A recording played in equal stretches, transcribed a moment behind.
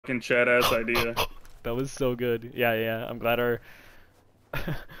fucking chat ass idea. That was so good. Yeah, yeah. I'm glad our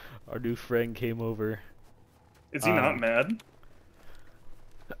our new friend came over. Is he not mad?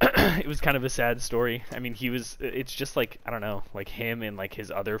 It was kind of a sad story. I mean, it's just like, I don't know, like him and like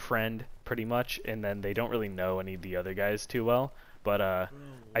his other friend pretty much, and then they don't really know any of the other guys too well. But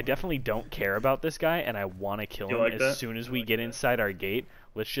I definitely don't care about this guy, and I want to kill him like as that? soon as we get inside our gate.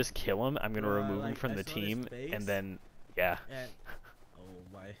 Let's just kill him. I'm gonna Bro, remove him from I the saw team, his face, and then yeah. and oh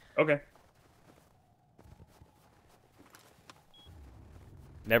my. Okay.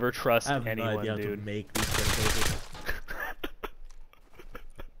 Never trust I have anyone, no idea how dude. to make these kind of faces.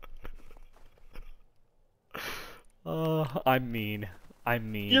 I'm mean.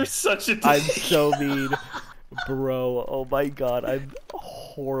 I'm mean. You're such a dick. I'm so mean. Bro, oh my god, I'm a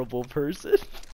horrible person.